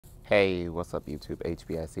Hey, what's up YouTube?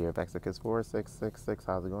 HBIC here, Vexicus4666.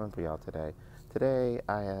 How's it going for y'all today? Today,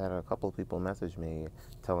 I had a couple of people message me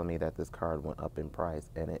telling me that this card went up in price,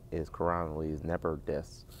 and it is Chronomaly's Nebra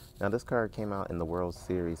disc. Now, this card came out in the World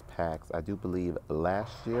Series packs, I do believe,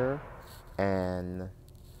 last year, and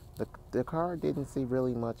the card didn't see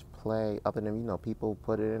really much play other than, people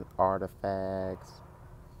put it in artifacts.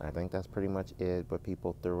 I think that's pretty much it, but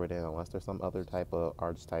people threw it in, unless there's some other type of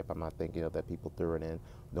archetype I'm not thinking of that people threw it in.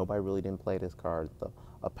 Nobody really didn't play this card, though.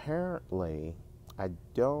 Apparently, I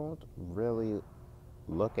don't really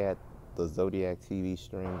look at the Zodiac TV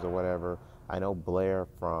streams or whatever. I know Blair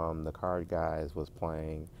from the Card Guys was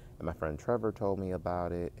playing, and my friend Trevor told me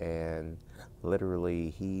about it, and literally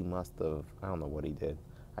he must have, I don't know what he did.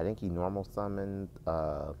 I think he normal summoned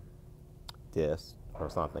disc or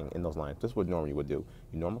something in those lines. This is what normally you would do.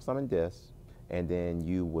 You normal summon disc, and then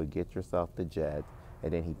you would get yourself the jet,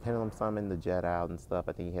 and then he pendulum summoned the jet out and stuff.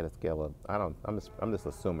 I think he had a scale of I'm just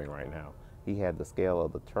assuming right now. He had the scale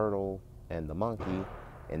of the turtle and the monkey,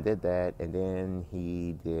 and did that, and then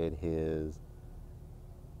he did his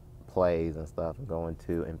plays and stuff, and going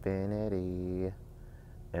to infinity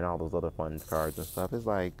and all those other fun cards and stuff. It's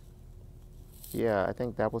like, yeah, I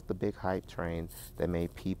think that was the big hype train that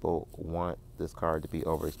made people want this card to be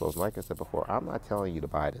overexposed. Like I said before, I'm not telling you to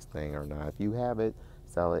buy this thing or not. If you have it,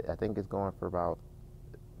 sell it. I think it's going for about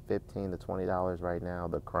 $15 to $20 right now.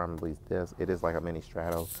 The Chronomaly's disc. It is like a mini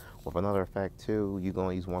Strato with another effect too. You're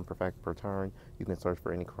gonna use one perfect per turn. You can search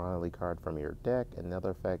for any Chronomaly card from your deck.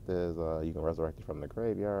 Another effect is you can resurrect it from the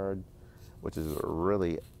graveyard, which is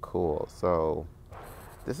really cool. So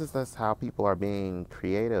this is just how people are being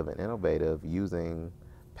creative and innovative using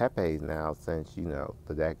Pepe's now, since,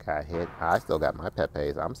 the deck got hit. I still got my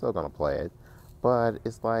Pepe's. I'm still going to play it. But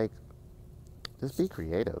it's like, just be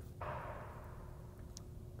creative.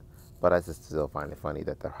 But I just still find it funny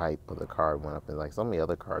that the hype of the card went up, and like so many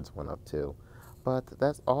other cards went up too. But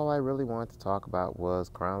that's all I really wanted to talk about was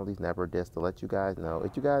Chronomaly's Nebra disc, to let you guys know.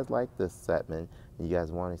 If you guys like this segment and you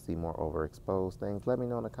guys want to see more overexposed things, let me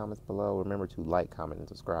know in the comments below. Remember to like, comment, and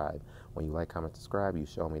subscribe. When you like, comment, subscribe, you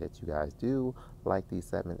show me that you guys do like these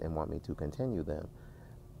segments and want me to continue them.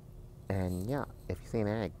 And yeah, if you see an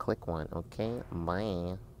ad, click one, okay?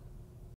 Bye.